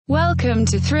Welcome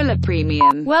to Thriller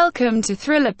Premium. Welcome to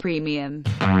Thriller Premium.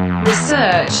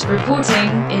 Research, reporting,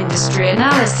 industry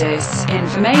analysis,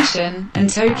 information, and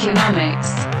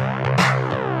tokenomics.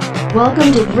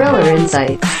 Welcome to Thriller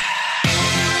Insights.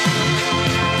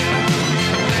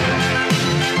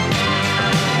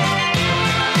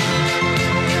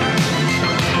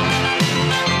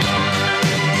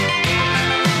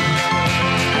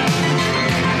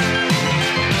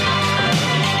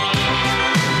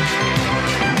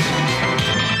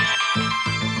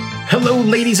 Hello,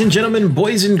 ladies and gentlemen,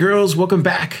 boys and girls. Welcome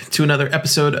back to another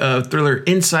episode of Thriller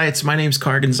Insights. My name's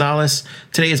Car Gonzalez.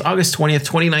 Today is August 20th,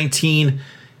 2019.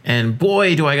 And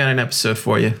boy, do I got an episode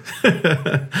for you.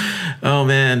 Oh,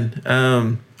 man.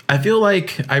 I feel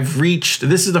like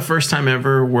this is the first time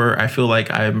ever where I feel like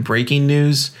I'm breaking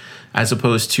news as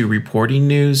opposed to reporting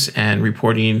news and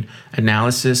reporting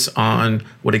analysis on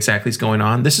what exactly is going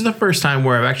on. This is the first time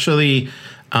where I've actually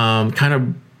kind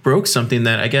of broke something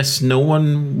that I guess no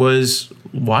one was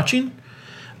watching.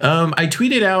 I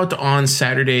tweeted out on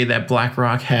Saturday that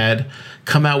BlackRock had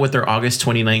come out with their August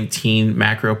 2019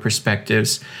 macro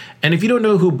perspectives. And if you don't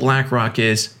know who BlackRock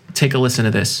is, take a listen to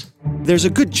this. There's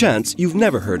a good chance you've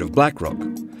never heard of BlackRock.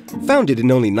 Founded in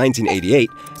only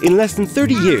 1988, in less than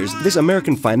 30 years, this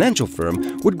American financial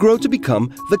firm would grow to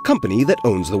become the company that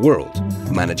owns the world,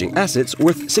 managing assets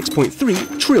worth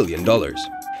 $6.3 trillion.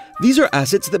 These are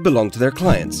assets that belong to their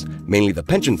clients, mainly the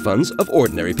pension funds of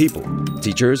ordinary people,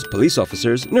 teachers, police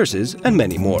officers, nurses, and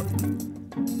many more.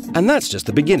 And that's just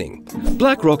the beginning.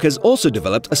 BlackRock has also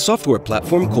developed a software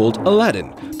platform called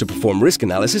Aladdin to perform risk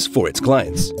analysis for its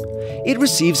clients. It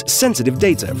receives sensitive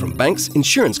data from banks,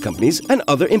 insurance companies, and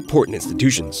other important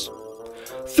institutions.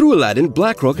 Through Aladdin,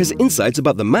 BlackRock has insights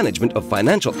about the management of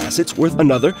financial assets worth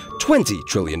another $20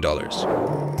 trillion.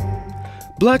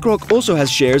 BlackRock also has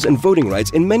shares and voting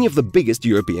rights in many of the biggest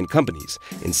European companies,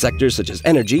 in sectors such as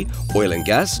energy, oil and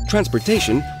gas,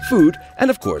 transportation, food,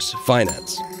 and of course,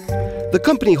 finance. The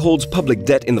company holds public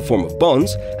debt in the form of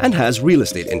bonds and has real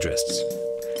estate interests.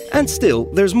 And still,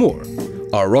 there's more.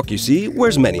 Our Rock, you see,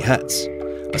 wears many hats.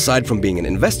 Aside from being an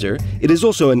investor, it is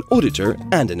also an auditor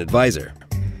and an advisor.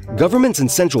 Governments and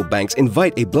central banks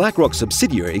invite a BlackRock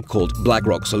subsidiary called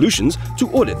BlackRock Solutions to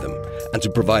audit them and to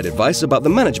provide advice about the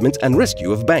management and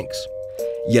rescue of banks.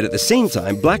 Yet at the same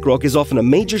time, BlackRock is often a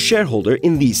major shareholder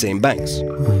in these same banks.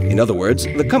 In other words,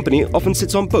 the company often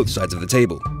sits on both sides of the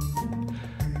table.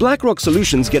 BlackRock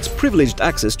Solutions gets privileged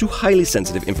access to highly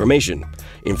sensitive information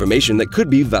that could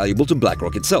be valuable to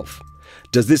BlackRock itself.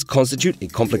 Does this constitute a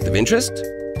conflict of interest?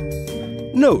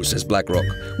 No, says BlackRock,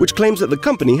 which claims that the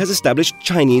company has established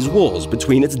Chinese walls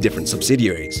between its different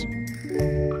subsidiaries.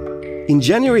 In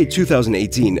January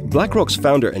 2018, BlackRock's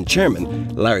founder and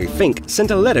chairman, Larry Fink,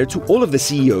 sent a letter to all of the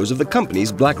CEOs of the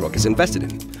companies BlackRock is invested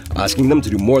in, asking them to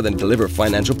do more than deliver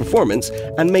financial performance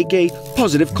and make a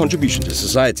positive contribution to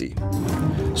society.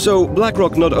 So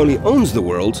BlackRock not only owns the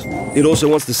world, it also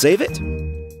wants to save it?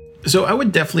 So I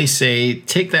would definitely say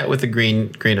take that with a grain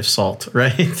of salt,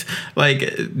 right?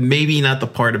 Like maybe not the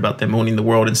part about them owning the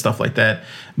world and stuff like that,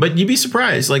 but you'd be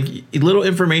surprised. Like little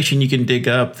information you can dig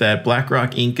up that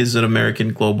BlackRock Inc. is an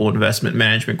American global investment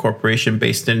management corporation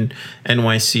based in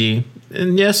NYC.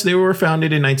 And yes, they were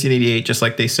founded in 1988, just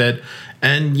like they said.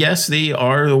 And yes, they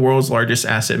are the world's largest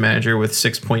asset manager with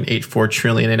 $6.84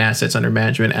 trillion in assets under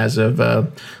management as of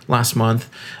last month.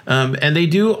 And they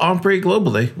do operate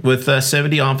globally with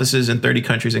 70 offices in 30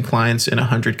 countries and clients in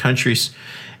 100 countries.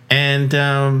 And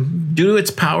due to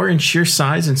its power and sheer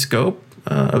size and scope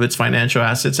of its financial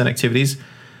assets and activities,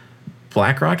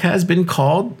 BlackRock has been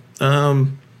called,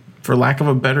 for lack of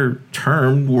a better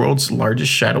term, world's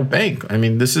largest shadow bank. I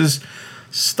mean, this is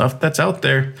stuff that's out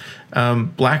there.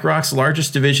 BlackRock's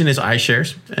largest division is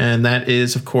iShares, and that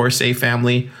is, of course, a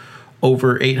family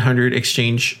over 800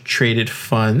 exchange-traded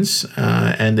funds,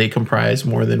 and they comprise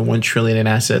more than $1 trillion in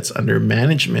assets under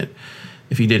management.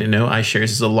 If you didn't know, iShares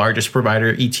is the largest provider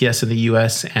of ETFs in the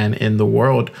U.S. and in the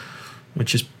world,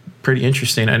 which is pretty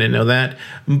interesting. I didn't know that.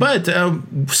 But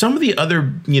some of the other,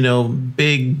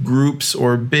 big groups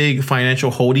or big financial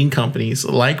holding companies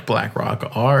like BlackRock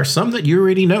are some that you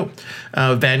already know.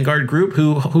 Vanguard Group,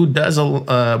 who does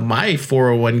my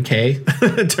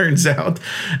 401k, it turns out.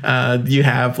 You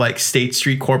have like State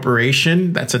Street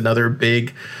Corporation. That's another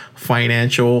big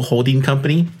financial holding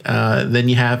company. Then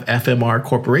you have FMR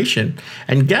Corporation.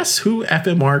 And guess who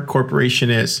FMR Corporation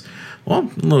is?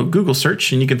 Well, a little Google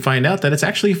search and you can find out that it's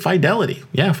actually Fidelity.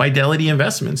 Yeah, Fidelity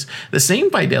Investments. The same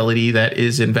Fidelity that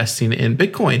is investing in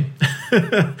Bitcoin.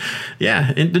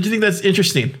 Yeah, and don't you think that's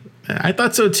interesting? I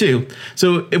thought so too.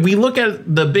 So if we look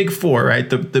at the big four, right?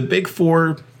 The big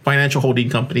four financial holding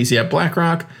companies. You have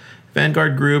BlackRock,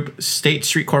 Vanguard Group, State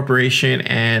Street Corporation,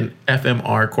 and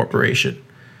FMR Corporation.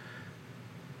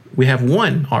 We have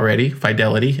one already,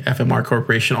 Fidelity, FMR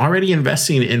Corporation, already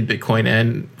investing in Bitcoin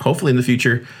and hopefully in the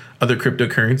future other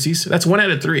cryptocurrencies. That's 1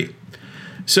 out of 3.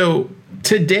 So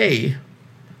today,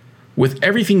 with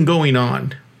everything going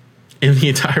on in the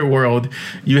entire world,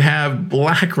 you have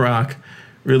BlackRock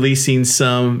releasing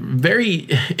some very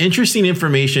interesting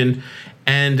information.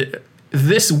 And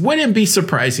this wouldn't be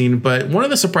surprising, but one of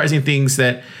the surprising things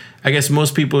that I guess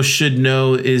most people should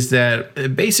know is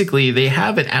that basically they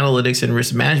have an analytics and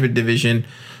risk management division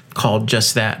called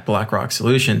just that, BlackRock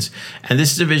Solutions. And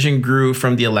this division grew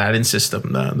from the Aladdin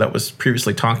system that was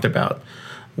previously talked about.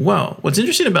 Well, what's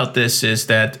interesting about this is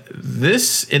that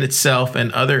this in itself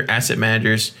and other asset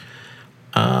managers,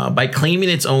 by claiming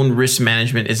its own risk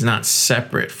management, is not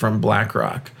separate from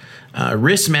BlackRock.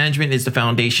 Risk management is the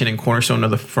foundation and cornerstone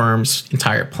of the firm's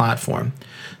entire platform.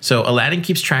 So Aladdin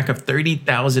keeps track of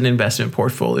 30,000 investment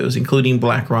portfolios, including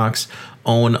BlackRock's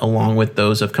own, along with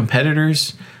those of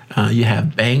competitors. You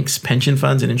have banks, pension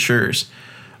funds, and insurers.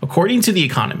 According to The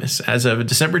Economist, as of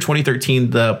December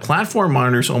 2013, the platform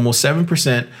monitors almost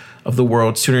 7% of the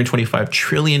world's $225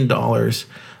 trillion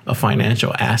of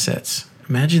financial assets.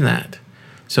 Imagine that.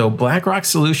 So BlackRock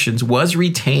Solutions was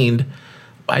retained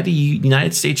by the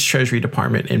United States Treasury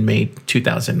Department in May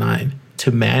 2009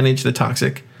 to manage the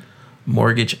toxic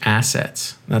mortgage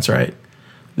assets. That's right.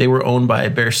 They were owned by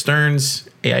Bear Stearns,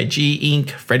 AIG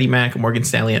Inc., Freddie Mac, Morgan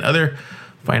Stanley, and other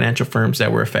financial firms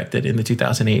that were affected in the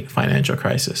 2008 financial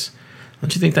crisis.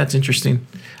 Don't you think that's interesting?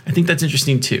 I think that's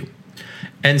interesting too.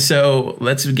 And so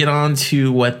let's get on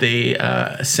to what they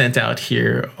sent out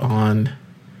here on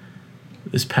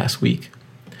this past week.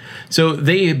 So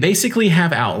they basically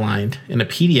have outlined in a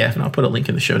PDF, and I'll put a link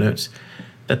in the show notes,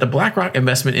 that the BlackRock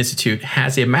Investment Institute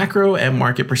has a macro and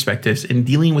market perspectives in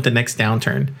dealing with the next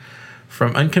downturn,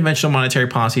 from unconventional monetary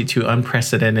policy to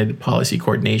unprecedented policy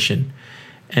coordination.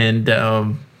 And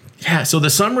so the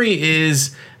summary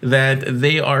is that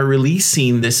they are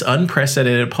releasing this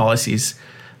unprecedented policies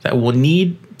that will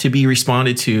need to be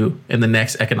responded to in the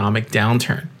next economic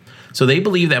downturn. So they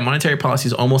believe that monetary policy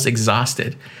is almost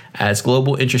exhausted as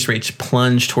global interest rates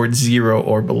plunge towards zero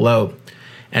or below.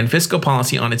 And fiscal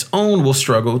policy on its own will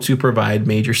struggle to provide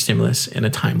major stimulus in a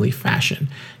timely fashion,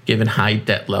 given high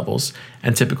debt levels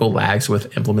and typical lags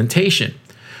with implementation.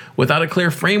 Without a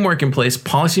clear framework in place,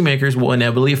 policymakers will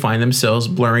inevitably find themselves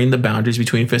blurring the boundaries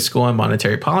between fiscal and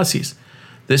monetary policies.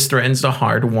 This threatens the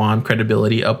hard-won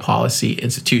credibility of policy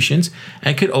institutions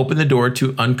and could open the door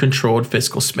to uncontrolled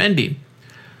fiscal spending.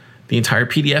 The entire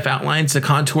PDF outlines the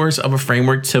contours of a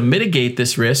framework to mitigate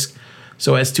this risk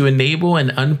so as to enable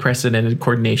an unprecedented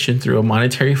coordination through a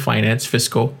monetary finance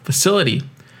fiscal facility,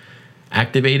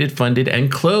 activated, funded,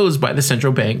 and closed by the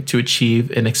central bank to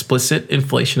achieve an explicit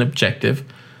inflation objective.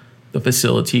 The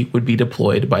facility would be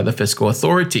deployed by the fiscal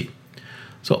authority.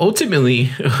 So ultimately,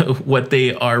 what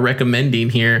they are recommending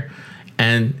here,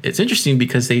 and it's interesting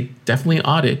because they definitely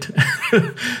audit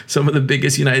some of the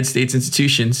biggest United States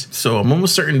institutions. So I'm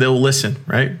almost certain they'll listen,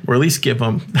 right? Or at least give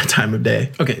them that time of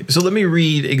day. Okay, so let me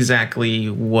read exactly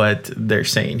what they're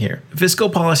saying here.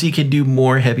 Fiscal policy can do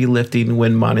more heavy lifting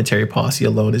when monetary policy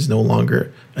alone is no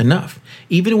longer enough.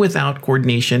 Even without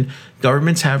coordination,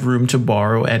 governments have room to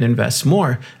borrow and invest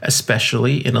more,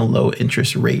 especially in a low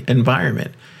interest rate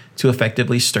environment, to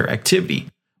effectively stir activity.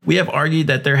 We have argued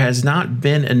that there has not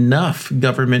been enough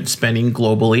government spending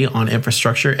globally on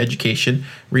infrastructure, education,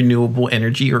 renewable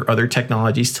energy, or other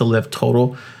technologies to lift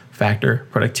total factor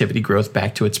productivity growth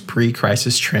back to its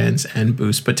pre-crisis trends and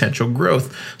boost potential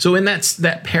growth. So in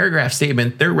that paragraph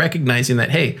statement, they're recognizing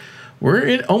that, hey,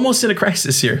 we're almost in a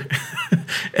crisis here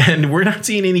and we're not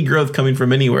seeing any growth coming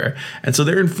from anywhere. And so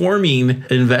they're informing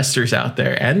investors out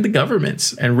there and the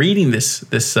governments and reading this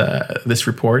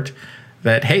report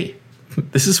that, hey,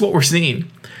 this is what we're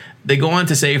seeing. They go on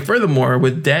to say, furthermore,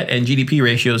 with debt and GDP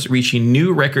ratios reaching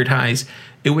new record highs,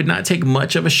 it would not take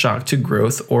much of a shock to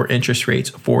growth or interest rates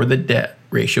for the debt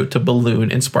ratio to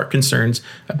balloon and spark concerns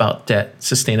about debt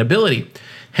sustainability.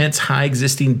 Hence, high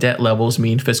existing debt levels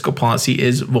mean fiscal policy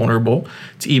is vulnerable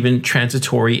to even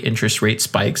transitory interest rate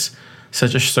spikes.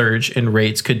 Such a surge in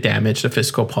rates could damage the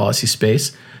fiscal policy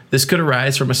space. This could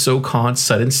arise from a so-called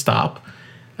sudden stop,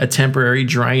 a temporary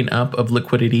drying up of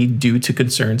liquidity due to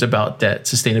concerns about debt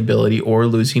sustainability or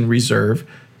losing reserve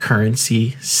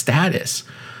currency status.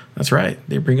 That's right.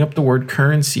 They bring up the word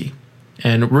currency.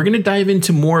 And we're going to dive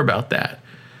into more about that.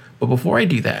 But before I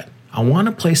do that, I want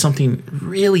to play something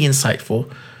really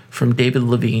insightful from David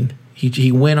Levine.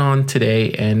 He went on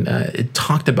today and it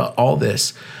talked about all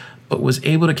this, but was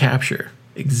able to capture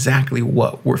exactly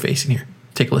what we're facing here.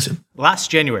 Take a listen. Last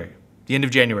January, the end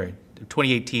of January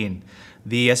 2018,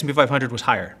 the S&P 500 was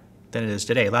higher than it is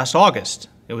today. Last August,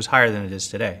 it was higher than it is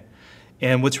today.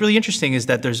 And what's really interesting is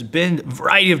that there's been a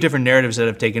variety of different narratives that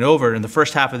have taken over in the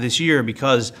first half of this year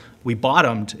because we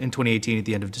bottomed in 2018 at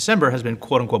the end of December has been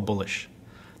quote unquote bullish.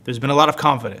 There's been a lot of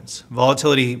confidence.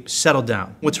 Volatility settled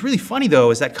down. What's really funny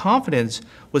though is that confidence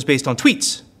was based on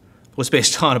tweets, was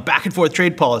based on a back and forth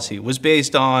trade policy, was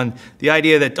based on the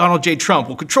idea that Donald J. Trump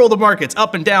will control the markets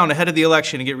up and down ahead of the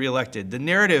election and get reelected. The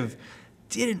narrative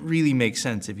didn't really make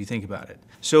sense if you think about it.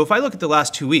 So if I look at the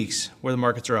last 2 weeks where the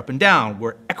markets are up and down,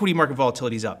 where equity market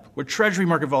volatility is up, where treasury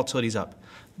market volatility is up,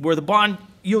 where the bond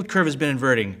yield curve has been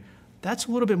inverting, that's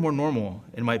a little bit more normal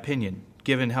in my opinion,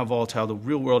 given how volatile the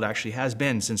real world actually has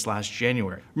been since last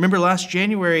January. Remember last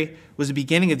January was the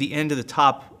beginning of the end of the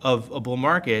top of a bull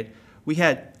market. We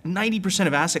had 90%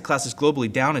 of asset classes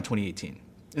globally down in 2018.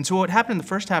 And so what happened in the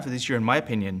first half of this year, in my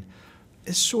opinion,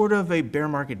 is sort of a bear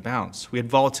market bounce. We had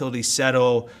volatility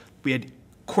settle, we had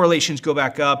correlations go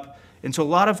back up, and so a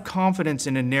lot of confidence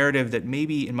in a narrative that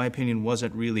maybe, in my opinion,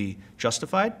 wasn't really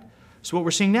justified. So what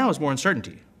we're seeing now is more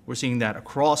uncertainty. We're seeing that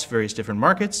across various different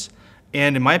markets,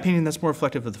 and in my opinion, that's more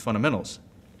reflective of the fundamentals.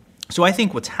 So I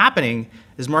think what's happening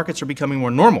is markets are becoming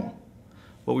more normal.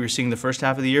 What we were seeing the first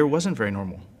half of the year wasn't very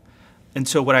normal. And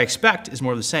so what I expect is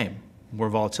more of the same. More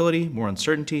volatility, more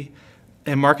uncertainty,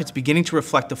 and markets beginning to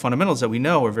reflect the fundamentals that we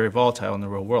know are very volatile in the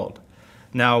real world.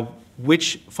 Now,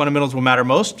 which fundamentals will matter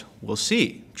most? We'll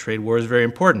see. Trade war is very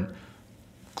important.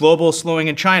 Global slowing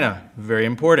in China, very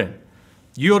important.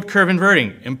 Yield curve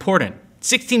inverting, important.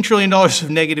 $16 trillion of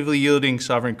negatively yielding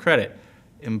sovereign credit,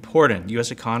 important. US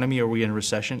economy, are we in a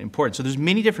recession? Important. So there's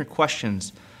many different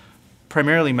questions,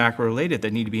 primarily macro related,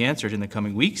 that need to be answered in the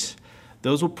coming weeks.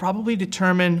 Those will probably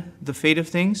determine the fate of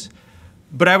things.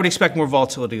 But I would expect more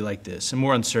volatility like this and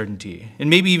more uncertainty and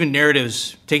maybe even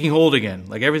narratives taking hold again,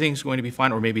 like everything's going to be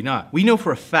fine or maybe not. We know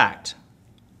for a fact,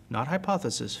 not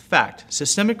hypothesis, fact,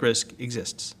 systemic risk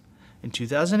exists. In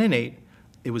 2008,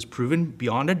 it was proven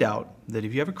beyond a doubt that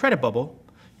if you have a credit bubble,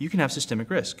 you can have systemic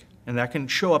risk. And that can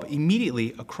show up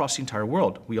immediately across the entire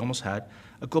world. We almost had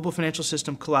a global financial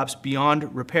system collapse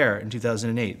beyond repair in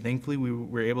 2008. Thankfully, we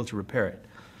were able to repair it.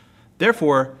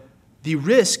 Therefore, the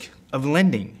risk of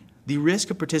lending, the risk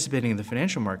of participating in the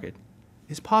financial market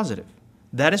is positive.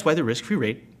 That is why the risk-free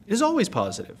rate is always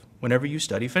positive whenever you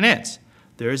study finance.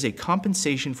 There is a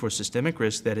compensation for systemic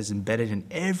risk that is embedded in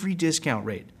every discount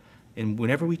rate. And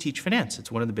whenever we teach finance,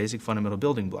 it's one of the basic fundamental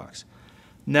building blocks.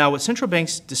 Now, what central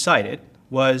banks decided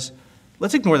was,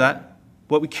 let's ignore that.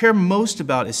 What we care most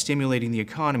about is stimulating the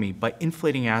economy by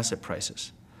inflating asset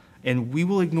prices. And we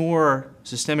will ignore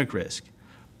systemic risk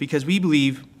because we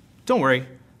believe, don't worry,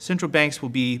 central banks will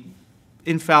be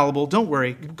infallible. Don't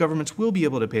worry, governments will be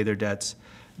able to pay their debts.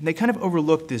 And they kind of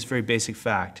overlooked this very basic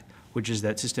fact, which is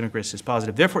that systemic risk is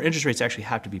positive. Therefore, interest rates actually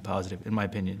have to be positive, in my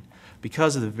opinion,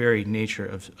 because of the very nature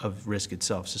of risk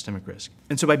itself, systemic risk.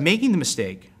 And so by making the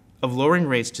mistake of lowering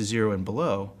rates to 0 and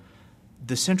below,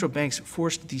 the central banks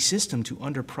forced the system to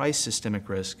underprice systemic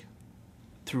risk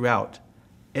throughout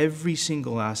every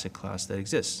single asset class that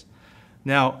exists.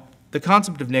 Now, the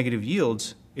concept of negative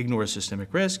yields ignores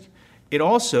systemic risk. It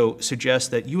also suggests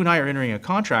that you and I are entering a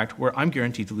contract where I'm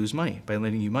guaranteed to lose money by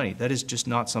lending you money. That is just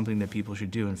not something that people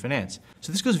should do in finance.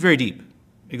 So this goes very deep.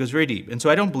 It goes very deep. And so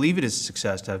I don't believe it is a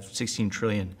success to have 16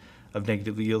 trillion of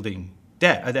negatively yielding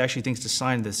debt. I actually think it's a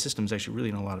sign that the system is actually really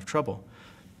in a lot of trouble.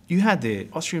 You had the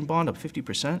Austrian bond up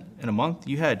 50% in a month.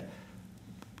 You had,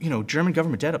 German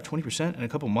government debt up 20% in a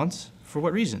couple months. For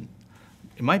what reason?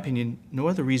 In my opinion, no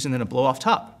other reason than a blow off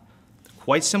top.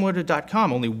 Quite similar to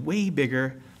 .com, only way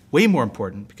bigger, way more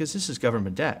important, because this is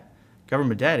government debt.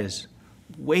 Government debt is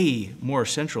way more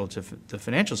central to the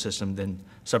financial system than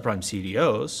subprime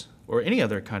CDOs or any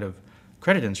other kind of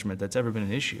credit instrument that's ever been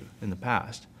an issue in the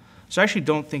past. So I actually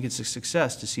don't think it's a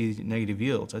success to see negative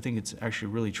yields. I think it's actually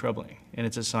really troubling, and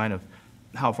it's a sign of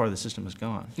how far the system has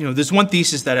gone. There's one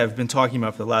thesis that I've been talking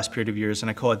about for the last period of years, and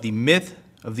I call it the myth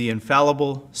of the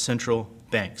infallible central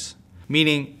banks.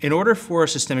 Meaning, in order for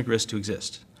systemic risk to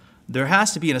exist, there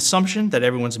has to be an assumption that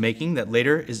everyone's making that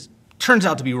later turns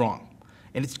out to be wrong.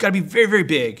 And it's got to be very, very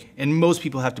big, and most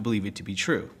people have to believe it to be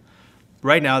true.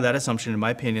 Right now, that assumption, in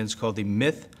my opinion, is called the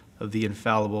myth of the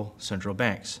infallible central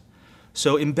banks.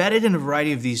 So embedded in a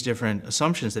variety of these different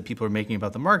assumptions that people are making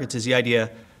about the markets is the idea,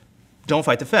 don't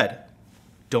fight the Fed,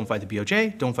 don't fight the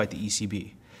BOJ, don't fight the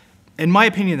ECB. In my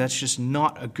opinion, that's just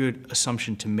not a good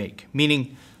assumption to make,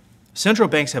 meaning central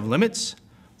banks have limits.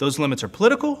 Those limits are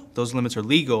political, those limits are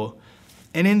legal,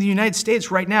 And in the United States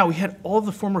right now, we had all of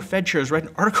the former Fed chairs write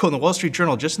an article in the Wall Street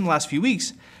Journal just in the last few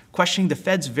weeks questioning the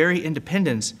Fed's very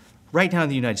independence right now in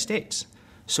the United States.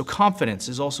 So confidence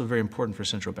is also very important for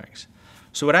central banks.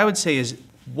 So what I would say is,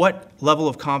 what level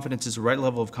of confidence is the right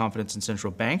level of confidence in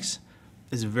central banks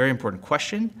is a very important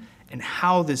question, and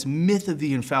how this myth of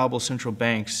the infallible central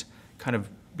banks kind of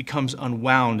becomes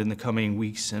unwound in the coming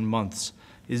weeks and months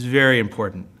is very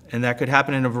important. And that could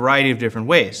happen in a variety of different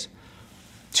ways.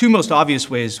 Two most obvious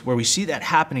ways where we see that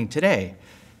happening today: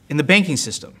 in the banking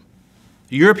system,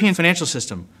 the European financial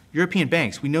system, European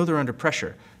banks, we know they're under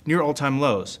pressure, near all-time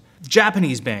lows.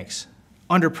 Japanese banks,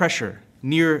 under pressure,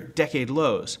 near decade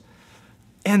lows.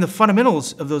 And the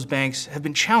fundamentals of those banks have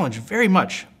been challenged very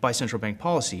much by central bank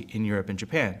policy in Europe and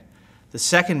Japan. The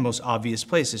second most obvious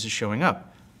place this is showing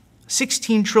up: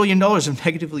 $16 trillion of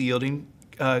negatively yielding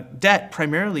debt,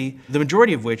 primarily the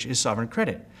majority of which is sovereign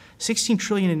credit. $16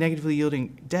 trillion in negatively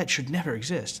yielding debt should never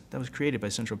exist. That was created by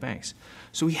central banks.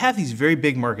 So we have these very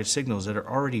big market signals that are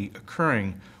already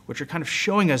occurring, which are kind of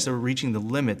showing us that we're reaching the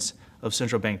limits of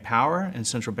central bank power and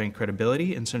central bank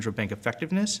credibility and central bank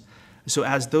effectiveness. So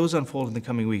as those unfold in the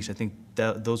coming weeks, I think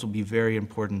that those will be very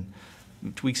important,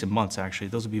 weeks and months actually,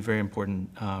 those will be very important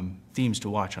themes to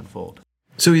watch unfold.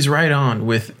 So he's right on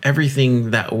with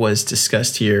everything that was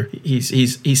discussed here.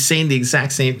 He's saying the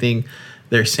exact same thing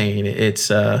they're saying. It's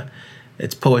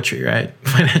poetry, right?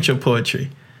 Financial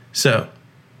poetry. So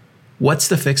what's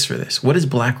the fix for this? What is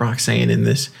BlackRock saying in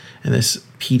this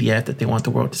PDF that they want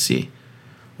the world to see?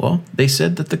 Well, they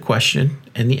said that the question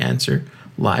and the answer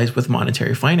lies with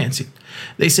monetary financing.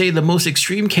 They say the most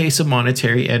extreme case of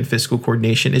monetary and fiscal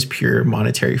coordination is pure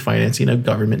monetary financing of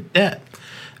government debt.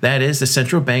 That is, the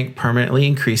central bank permanently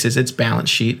increases its balance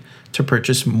sheet to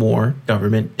purchase more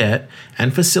government debt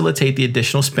and facilitate the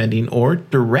additional spending, or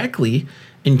directly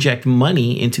inject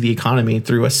money into the economy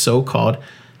through a so-called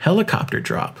helicopter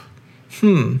drop.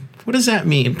 What does that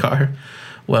mean, Carr?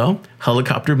 Well,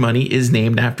 helicopter money is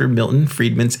named after Milton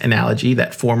Friedman's analogy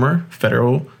that former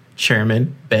federal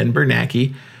chairman Ben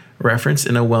Bernanke referenced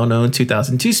in a well-known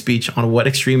 2002 speech on what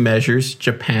extreme measures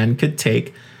Japan could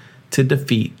take to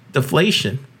defeat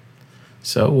deflation.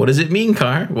 So what does it mean,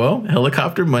 Carr? Well,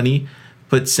 helicopter money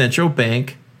puts central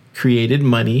bank created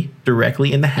money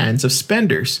directly in the hands of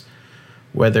spenders,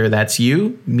 whether that's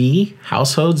you, me,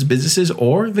 households, businesses,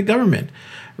 or the government.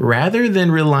 Rather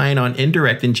than relying on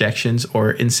indirect injections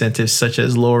or incentives such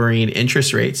as lowering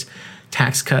interest rates,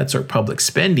 tax cuts, or public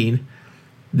spending,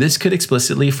 this could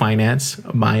explicitly finance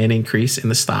by an increase in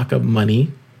the stock of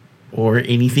money or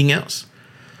anything else.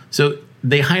 So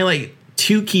they highlight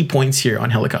two key points here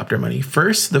on helicopter money.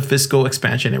 First, the fiscal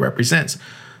expansion it represents.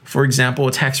 For example,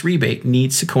 a tax rebate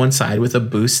needs to coincide with a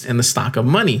boost in the stock of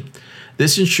money.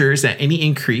 This ensures that any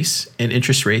increase in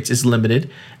interest rates is limited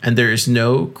and there is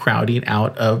no crowding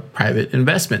out of private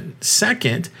investment.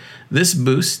 Second, this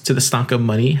boost to the stock of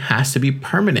money has to be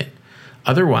permanent.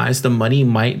 Otherwise, the money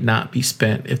might not be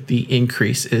spent if the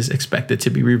increase is expected to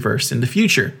be reversed in the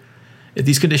future. If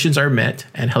these conditions are met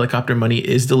and helicopter money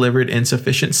is delivered in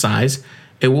sufficient size,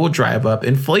 it will drive up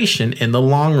inflation in the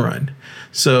long run.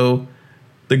 So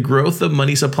the growth of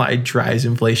money supply drives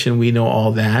inflation. We know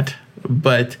all that,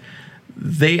 but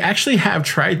they actually have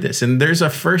tried this, and there's a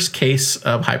first case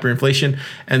of hyperinflation,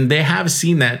 and they have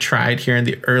seen that tried here in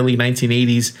the early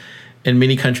 1980s in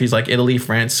many countries like Italy,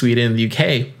 France, Sweden, and the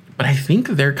UK. But I think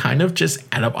they're kind of just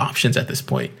out of options at this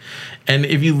point. And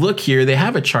if you look here, they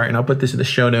have a chart, and I'll put this in the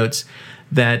show notes,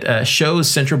 that shows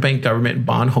central bank government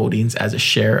bond holdings as a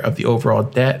share of the overall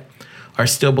debt are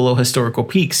still below historical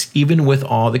peaks, even with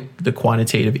all the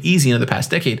quantitative easing of the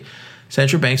past decade.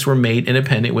 Central banks were made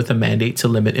independent with a mandate to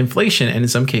limit inflation, and in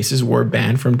some cases were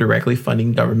banned from directly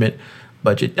funding government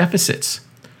budget deficits.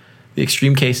 The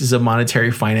extreme cases of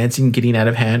monetary financing getting out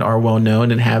of hand are well known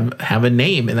and have a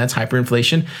name, and that's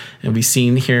hyperinflation. And we've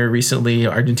seen here recently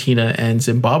Argentina and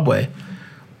Zimbabwe.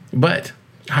 But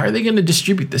how are they going to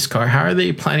distribute this, Carr? How are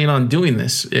they planning on doing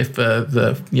this if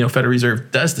the Federal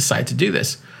Reserve does decide to do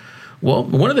this? Well,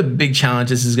 one of the big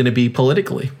challenges is going to be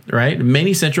politically, right?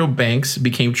 Many central banks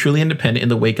became truly independent in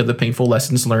the wake of the painful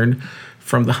lessons learned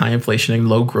from the high inflation and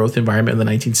low growth environment in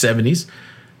the 1970s.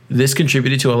 This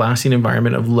contributed to a lasting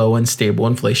environment of low and stable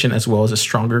inflation, as well as a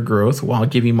stronger growth, while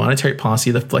giving monetary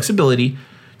policy the flexibility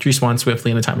to respond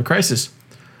swiftly in a time of crisis.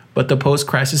 But the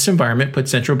post-crisis environment put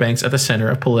central banks at the center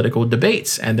of political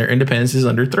debates, and their independence is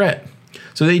under threat.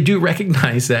 So they do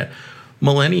recognize that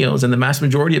millennials and the mass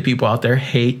majority of people out there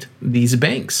hate these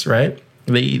banks, right?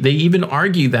 They even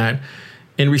argue that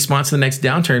in response to the next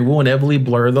downturn, will inevitably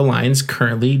blur the lines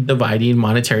currently dividing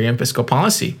monetary and fiscal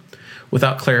policy.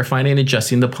 without clarifying and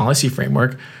adjusting the policy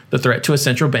framework, the threat to a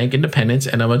central bank independence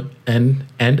and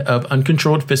of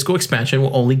uncontrolled fiscal expansion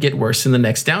will only get worse in the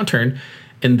next downturn,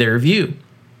 in their view.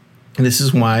 And this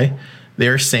is why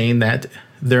they're saying that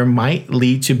there might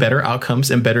lead to better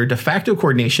outcomes and better de facto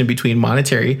coordination between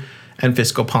monetary and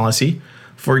fiscal policy.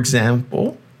 For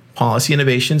example, policy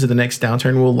innovations in the next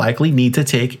downturn will likely need to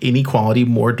take inequality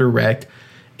more direct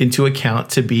into account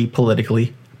to be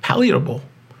politically palatable.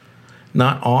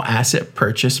 Not all asset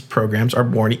purchase programs are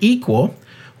born equal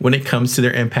when it comes to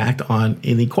their impact on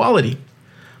inequality.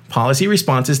 Policy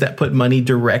responses that put money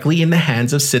directly in the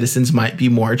hands of citizens might be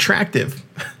more attractive.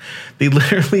 They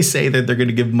literally say that they're going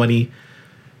to give money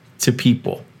to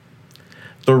people.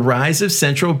 The rise of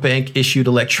central bank issued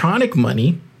electronic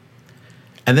money.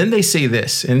 And then they say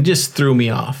this, and it just threw me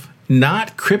off.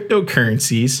 Not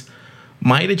cryptocurrencies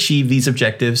might achieve these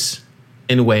objectives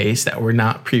in ways that were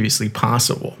not previously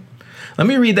possible. Let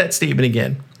me read that statement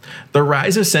again. The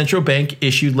rise of central bank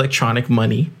issued electronic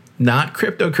money, not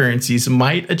cryptocurrencies,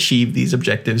 might achieve these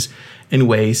objectives in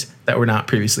ways that were not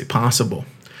previously possible.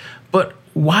 But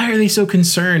why are they so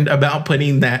concerned about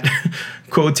putting that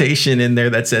quotation in there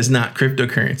that says not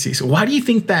cryptocurrencies? Why do you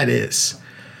think that is?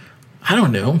 I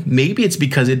don't know. Maybe it's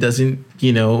because it doesn't,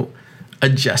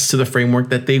 adjust to the framework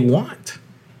that they want.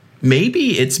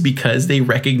 Maybe it's because they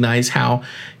recognize how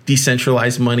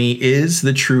decentralized money is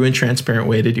the true and transparent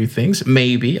way to do things.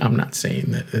 Maybe. I'm not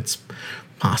saying that it's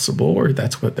possible or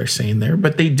that's what they're saying there,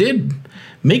 but they did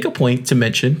make a point to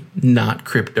mention not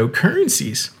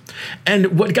cryptocurrencies.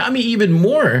 And what got me even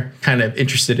more kind of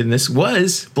interested in this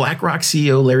was BlackRock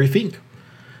CEO Larry Fink.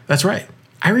 That's right.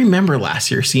 I remember last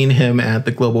year seeing him at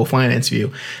the Global Finance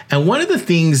View. And one of the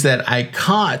things that I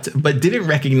caught but didn't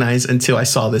recognize until I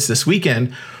saw this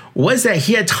weekend was that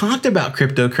he had talked about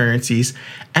cryptocurrencies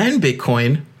and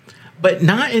Bitcoin, but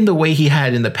not in the way he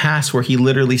had in the past, where he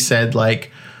literally said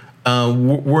like,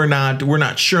 we're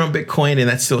not sure on Bitcoin and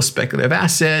that's still a speculative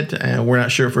asset. And we're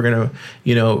not sure if we're going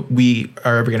to, we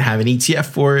are ever going to have an ETF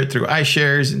for it through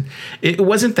iShares. And it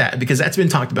wasn't that, because that's been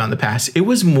talked about in the past. It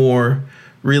was more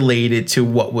related to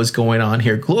what was going on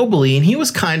here globally. And he was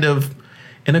kind of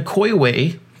in a coy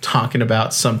way talking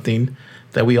about something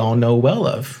that we all know well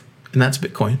of, and that's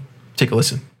Bitcoin. Take a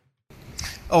listen.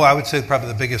 Oh, I would say probably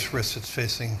the biggest risk that's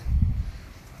facing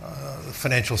the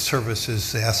financial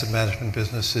services, the asset management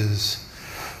businesses,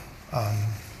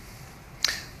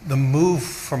 the move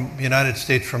from the United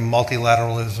States from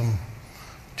multilateralism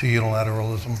to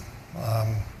unilateralism.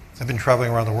 I've been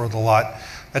traveling around the world a lot.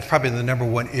 That's probably the number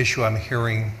one issue I'm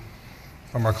hearing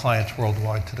from our clients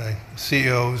worldwide today,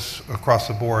 CEOs across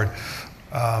the board.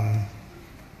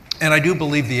 And I do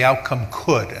believe the outcome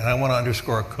could, and I want to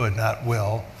underscore could, not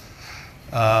will,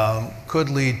 could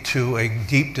lead to a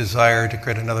deep desire to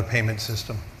create another payment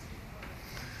system.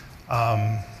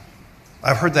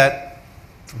 I've heard that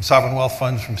from sovereign wealth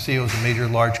funds, from CEOs of major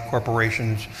large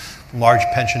corporations, from large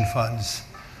pension funds,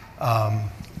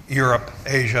 Europe,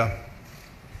 Asia.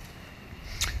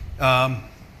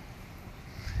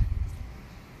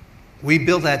 We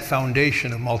built that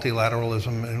foundation of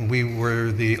multilateralism, and we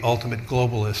were the ultimate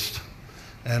globalist,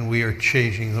 and we are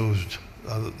changing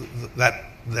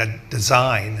that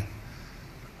design.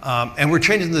 And we're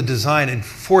changing the design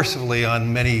enforcively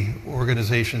on many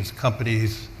organizations,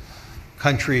 companies,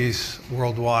 countries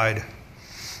worldwide.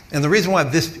 And the reason why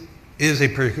this is a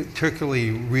particularly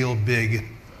real big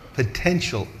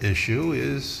potential issue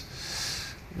is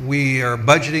we are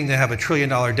budgeting to have $1 trillion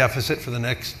deficit for the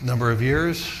next number of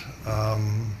years.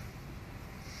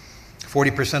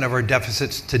 40% of our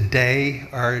deficits today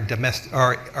are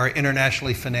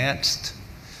internationally financed.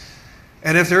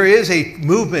 And if there is a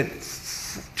movement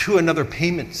to another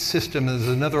payment system as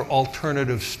another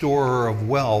alternative storer of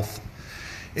wealth,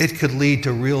 it could lead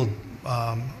to real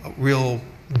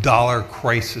dollar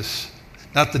crisis.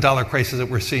 Not the dollar crisis that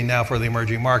we're seeing now for the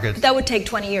emerging markets. That would take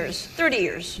 20 years, 30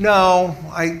 years. No,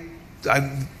 I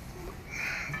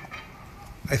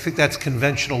think that's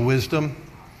conventional wisdom.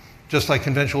 Just like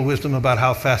conventional wisdom about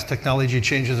how fast technology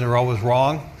changes are always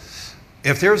wrong.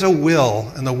 If there's a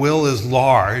will, and the will is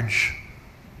large,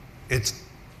 it's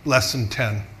less than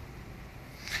 10.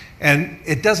 And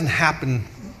it doesn't happen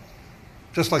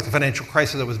just like the financial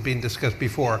crisis that was being discussed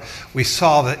before. We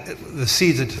saw the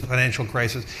seeds of the financial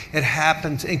crisis. It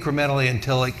happens incrementally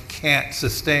until it can't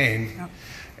sustain. Yep.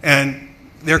 And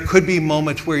there could be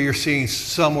moments where you're seeing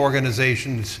some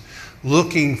organizations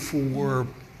looking for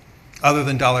other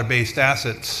than dollar-based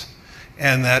assets,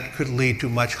 and that could lead to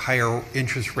much higher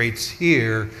interest rates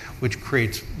here, which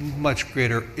creates much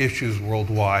greater issues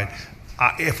worldwide.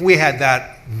 If we had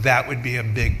that, that would be a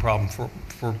big problem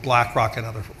for BlackRock and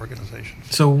other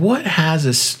organizations. So what has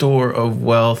a store of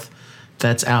wealth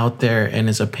that's out there and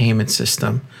is a payment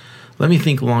system? Let me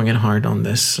think long and hard on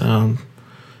this.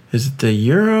 Is it the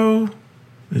euro?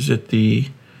 Is it the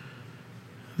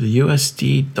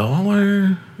USD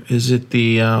dollar? Is it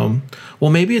the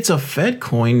well, maybe it's a Fed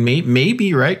coin,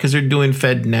 maybe, right? Because they're doing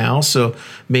Fed now, so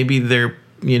maybe they're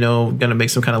going to make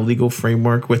some kind of legal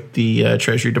framework with the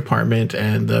Treasury Department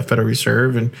and the Federal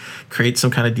Reserve and create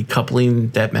some kind of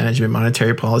decoupling debt management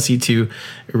monetary policy to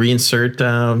reinsert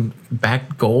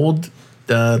back gold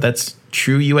that's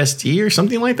true USD or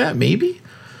something like that, maybe?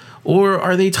 Or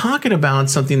are they talking about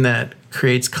something that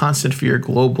creates constant fear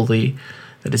globally,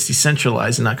 that is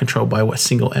decentralized and not controlled by a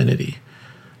single entity?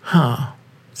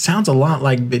 Sounds a lot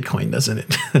like Bitcoin, doesn't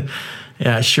it?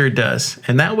 Yeah, it sure does.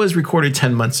 And that was recorded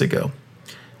 10 months ago.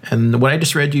 And what I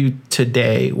just read you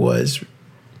today was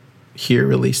here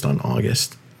released on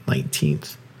August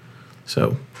 19th.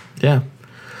 So, yeah.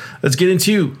 Let's get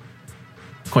into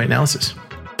coin analysis.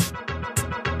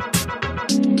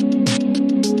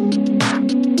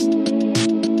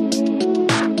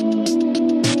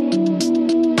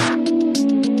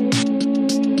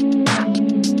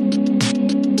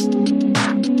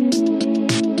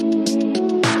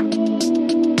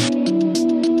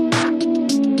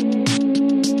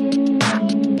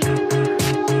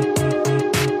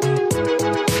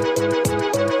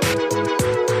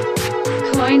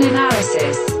 Coin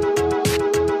analysis.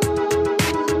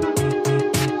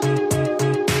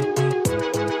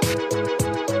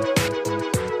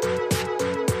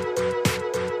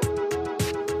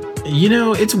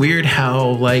 It's weird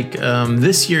how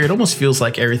this year it almost feels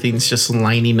like everything's just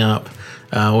lining up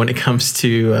when it comes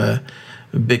to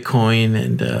Bitcoin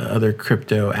and other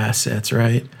crypto assets,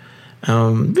 right?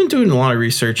 Been doing a lot of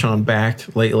research on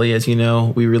Bakkt lately. As you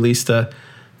know, we released a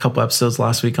couple episodes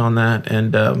last week on that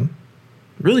and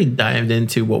really dived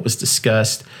into what was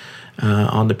discussed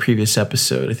on the previous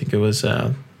episode. I think it was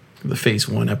the phase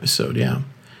 1 episode, yeah.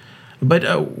 But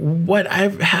what I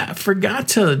forgot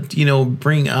to,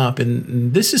 bring up,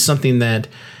 and this is something that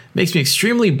makes me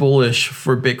extremely bullish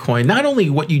for Bitcoin. Not only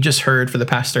what you just heard for the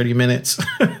past 30 minutes,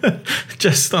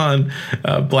 just on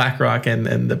BlackRock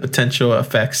and the potential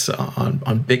effects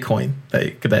on Bitcoin that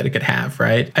it could have,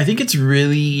 right? I think it's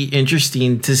really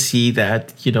interesting to see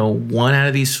that, one out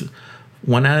of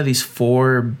these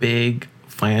 4 big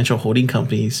financial holding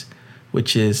companies,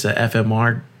 which is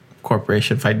FMR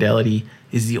Corporation, Fidelity,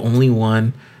 is the only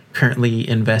one currently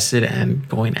invested and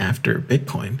going after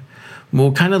Bitcoin.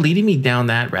 Well, kind of leading me down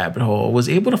that rabbit hole, I was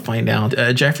able to find out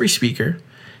Jeffrey Speaker,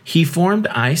 he formed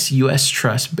ICE US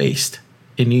Trust based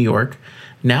in New York,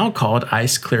 now called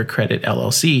ICE Clear Credit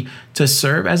LLC, to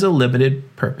serve as a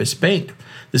limited purpose bank.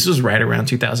 This was right around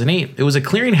 2008. It was a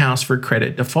clearinghouse for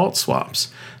credit default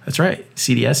swaps. That's right,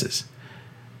 CDSs.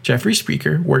 Jeffrey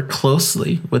Speaker worked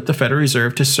closely with the Federal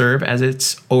Reserve to serve as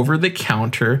its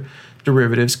over-the-counter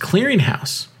derivatives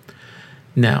clearinghouse.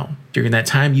 Now, during that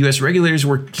time, U.S. regulators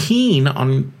were keen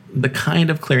on the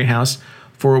kind of clearinghouse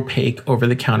for opaque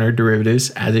over-the-counter derivatives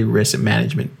as a risk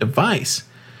management device.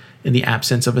 In the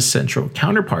absence of a central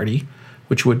counterparty,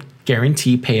 which would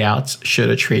guarantee payouts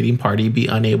should a trading party be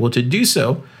unable to do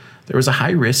so, there was a high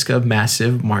risk of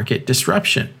massive market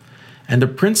disruption. And the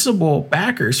principal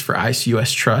backers for ICE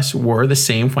US Trust were the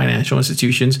same financial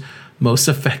institutions most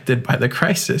affected by the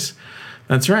crisis.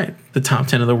 That's right. The top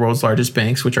 10 of the world's largest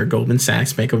banks, which are Goldman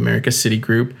Sachs, Bank of America,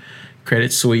 Citigroup,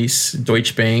 Credit Suisse,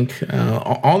 Deutsche Bank,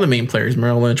 all the main players,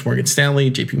 Merrill Lynch, Morgan Stanley,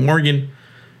 JP Morgan.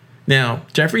 Now,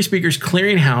 Jeffrey Speaker's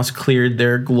clearinghouse cleared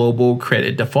their global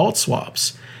credit default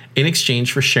swaps in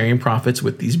exchange for sharing profits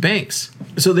with these banks.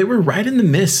 So they were right in the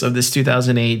midst of this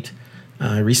 2008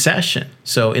 recession.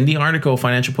 So in the article,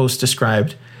 Financial Post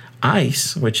described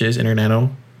ICE, which is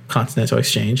Intercontinental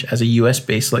Exchange, as a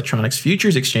US-based electronics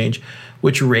futures exchange,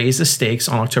 which raised the stakes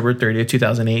on October 30th,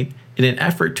 2008 in an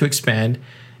effort to expand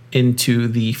into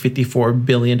the $54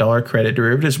 billion credit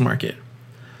derivatives market.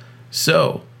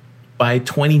 So by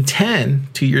 2010,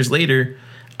 2 years later,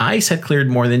 ICE had cleared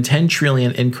more than $10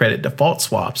 trillion in credit default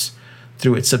swaps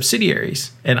through its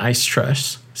subsidiaries, and ICE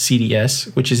Trust,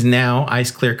 CDS, which is now ICE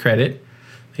Clear Credit.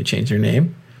 They changed their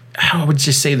name. I would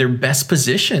just say their best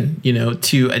position,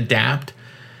 to adapt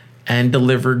and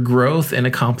deliver growth in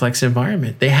a complex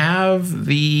environment. They have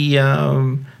the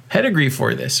pedigree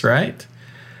for this, right?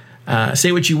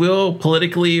 Say what you will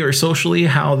politically or socially,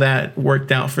 how that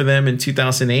worked out for them in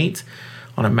 2008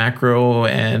 on a macro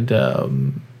and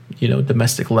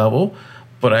domestic level.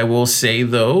 But I will say,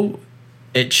 though,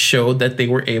 it showed that they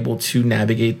were able to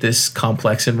navigate this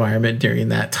complex environment during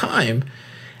that time.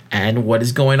 And what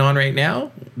is going on right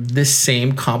now? This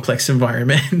same complex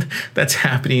environment that's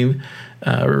happening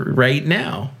right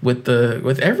now with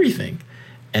everything.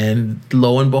 And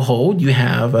lo and behold, you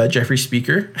have Jeffrey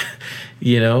Speaker,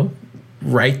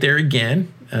 right there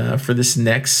again for this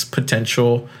next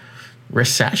potential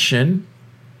recession,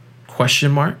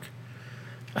 question mark.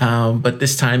 But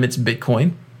this time it's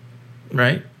Bitcoin,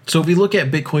 right? So if we look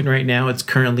at Bitcoin right now, it's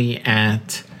currently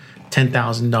at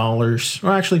 $10,000,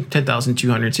 or actually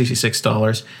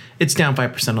 $10,266. It's down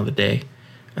 5% on the day.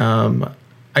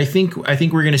 I think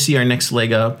we're going to see our next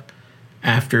leg up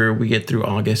after we get through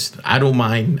August. I don't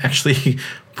mind actually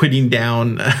putting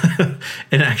down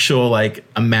an actual like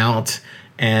amount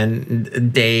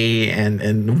and day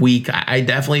and week. I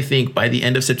definitely think by the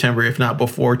end of September, if not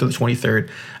before, to the 23rd,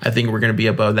 I think we're going to be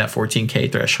above that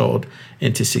 14K threshold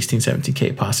into 16,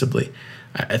 17K possibly.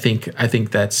 I think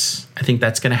that's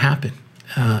going to happen,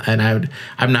 and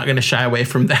I'm not going to shy away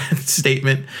from that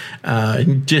statement.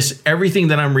 Just everything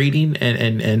that I'm reading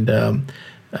and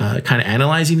kind of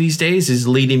analyzing these days is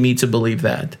leading me to believe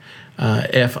that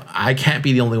if I can't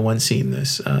be the only one seeing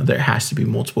this, there has to be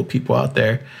multiple people out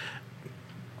there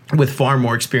with far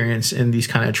more experience in these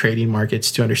kind of trading markets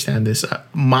to understand this.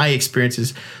 My experience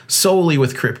is solely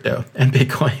with crypto and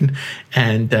Bitcoin,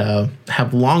 and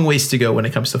have long ways to go when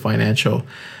it comes to financial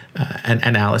and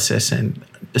analysis and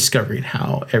discovering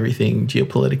how everything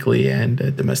geopolitically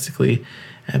and domestically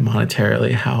and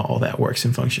monetarily, how all that works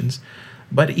and functions.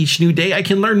 But each new day I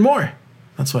can learn more.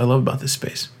 That's what I love about this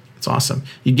space. It's awesome.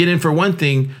 You get in for one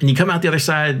thing and you come out the other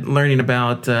side learning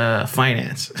about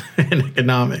finance and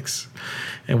economics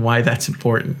and why that's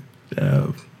important.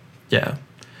 Yeah.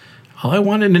 All I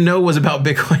wanted to know was about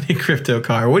Bitcoin and crypto,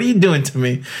 Car. What are you doing to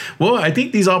me? Well, I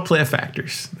think these all play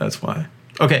factors. That's why.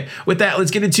 Okay, with that, let's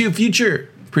get into future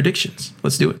predictions.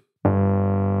 Let's do it.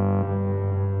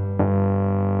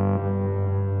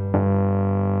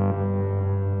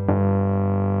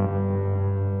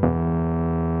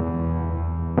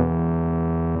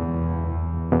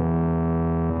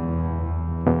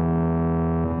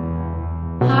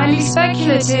 Highly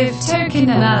speculative token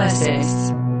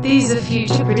analysis. These are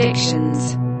future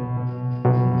predictions.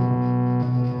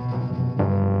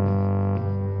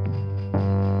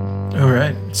 All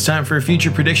right, it's time for future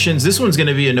predictions. This one's going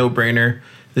to be a no-brainer.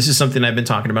 This is something I've been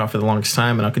talking about for the longest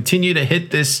time, and I'll continue to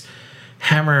hit this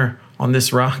hammer on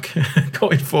this rock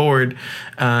going forward,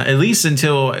 at least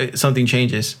until something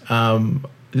changes.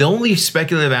 The only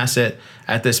speculative asset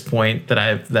at this point that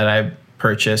I've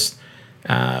purchased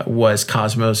was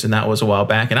Cosmos, and that was a while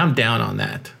back, and I'm down on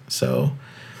that. So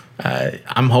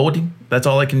I'm holding. That's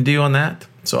all I can do on that.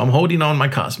 So I'm holding on my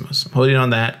Cosmos. I'm holding on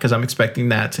that because I'm expecting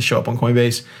that to show up on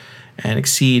Coinbase and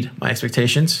exceed my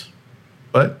expectations.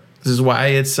 But this is why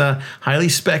it's highly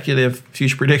speculative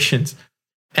future predictions.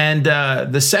 And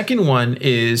the second one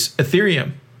is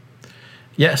Ethereum.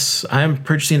 Yes, I'm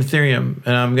purchasing Ethereum,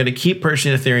 and I'm going to keep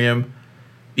purchasing Ethereum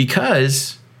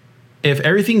because if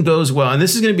everything goes well, and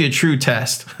this is going to be a true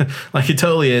test, like it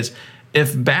totally is,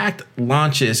 if Bakkt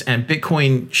launches and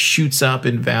Bitcoin shoots up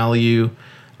in value,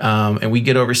 and we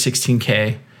get over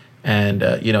 16K, and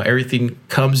everything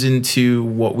comes into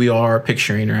what we are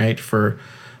picturing, right, for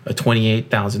a $28,000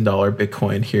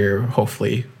 Bitcoin here,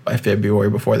 hopefully by February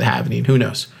before the halving. Who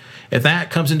knows? If that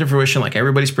comes into fruition like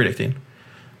everybody's predicting,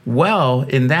 well,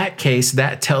 in that case,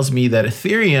 that tells me that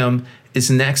Ethereum is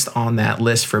next on that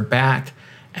list for Bakkt.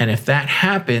 And if that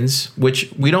happens,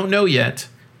 which we don't know yet,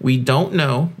 we don't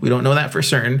know that for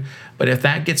certain, but if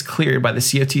that gets cleared by the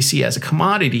CFTC as a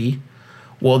commodity,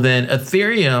 well, then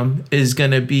Ethereum is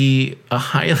going to be a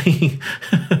highly,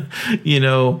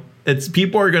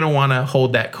 people are going to want to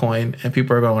hold that coin, and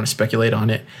people are going to want to speculate on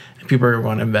it, and people are going to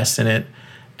want to invest in it,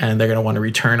 and they're going to want to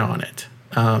return on it.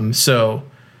 So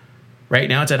right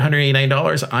now it's at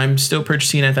 $189. I'm still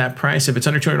purchasing at that price. If it's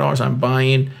under $200, I'm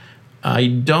buying. I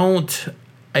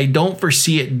don't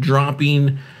foresee it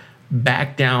dropping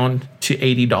back down to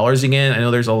 $80 again. I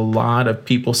know there's a lot of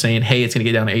people saying, hey, it's going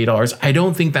to get down to $80. I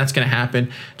don't think that's going to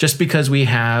happen just because we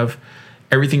have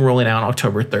everything rolling out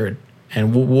October 3rd.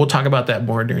 And we'll talk about that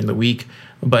more during the week.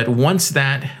 But once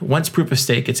proof of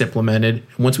stake gets implemented,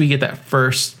 once we get that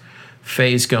first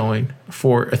phase going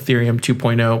for Ethereum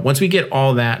 2.0, once we get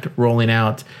all that rolling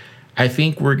out, I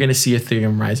think we're going to see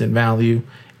Ethereum rise in value.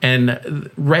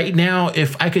 And right now,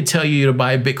 if I could tell you to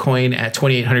buy Bitcoin at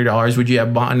 $2,800, would you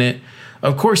have bought it?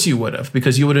 Of course you would have,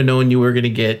 because you would have known you were going to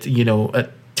get, a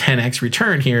 10x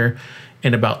return here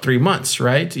in about 3 months,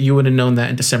 right? You would have known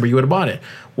that in December, you would have bought it.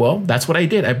 Well, that's what I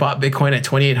did. I bought Bitcoin at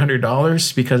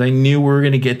 $2,800 because I knew we were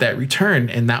going to get that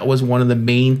return. And that was one of the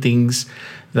main things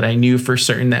that I knew for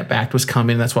certain that Bakkt was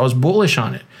coming. That's why I was bullish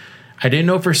on it. I didn't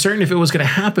know for certain if it was going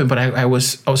to happen, but I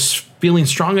was feeling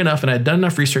strong enough, and I'd done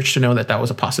enough research to know that that was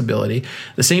a possibility.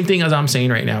 The same thing as I'm saying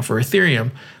right now for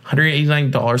Ethereum.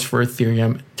 $189 for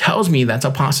Ethereum tells me that's a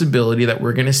possibility that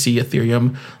we're going to see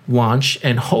Ethereum launch,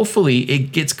 and hopefully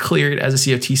it gets cleared as a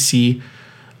CFTC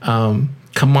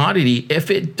commodity. If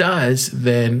it does,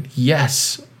 then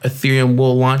yes, Ethereum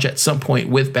will launch at some point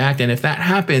with Bakkt, and if that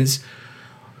happens,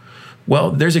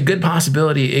 well, there's a good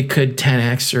possibility it could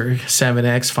 10x or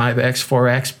 7x, 5x,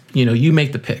 4x. You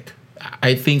make the pick.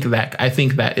 I think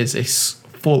that is a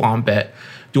full-on bet.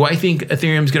 Do I think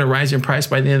Ethereum is going to rise in price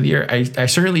by the end of the year? I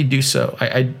certainly do so.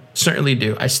 I certainly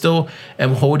do. I still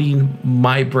am holding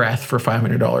my breath for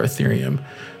 $500 Ethereum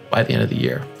by the end of the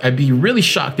year. I'd be really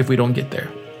shocked if we don't get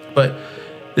there. But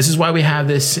this is why we have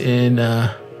this in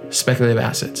speculative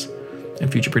assets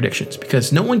and future predictions,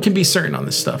 because no one can be certain on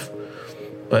this stuff.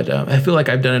 But I feel like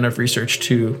I've done enough research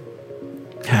to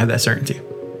have that certainty.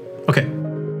 Okay.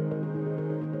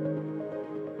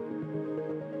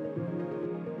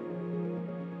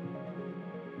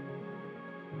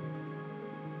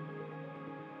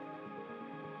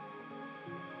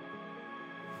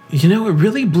 It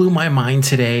really blew my mind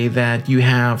today that you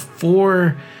have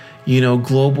 4,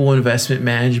 global investment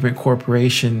management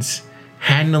corporations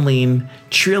handling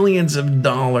trillions of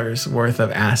dollars worth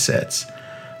of assets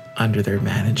under their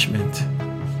management.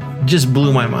 Just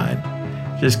blew my mind.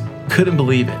 Just couldn't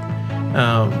believe it.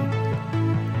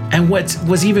 And what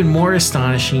was even more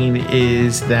astonishing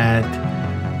is that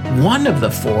one of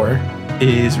the 4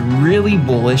 is really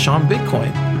bullish on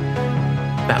Bitcoin.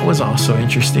 That was also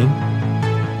interesting.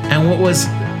 And what was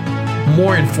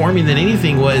more informing than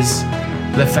anything was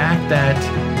the fact that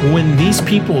when these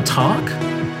people talk,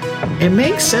 it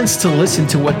makes sense to listen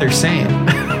to what they're saying,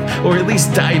 or at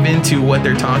least dive into what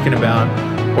they're talking about,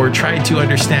 or try to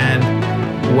understand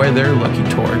where they're looking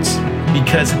towards.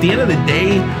 Because at the end of the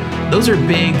day, those are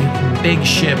big, big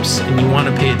ships, and you want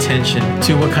to pay attention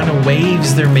to what kind of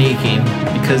waves they're making,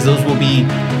 because those will be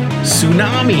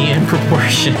tsunami in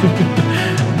proportion.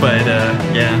 But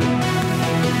yeah,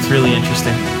 it's really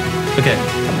interesting. Okay,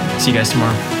 see you guys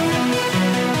tomorrow.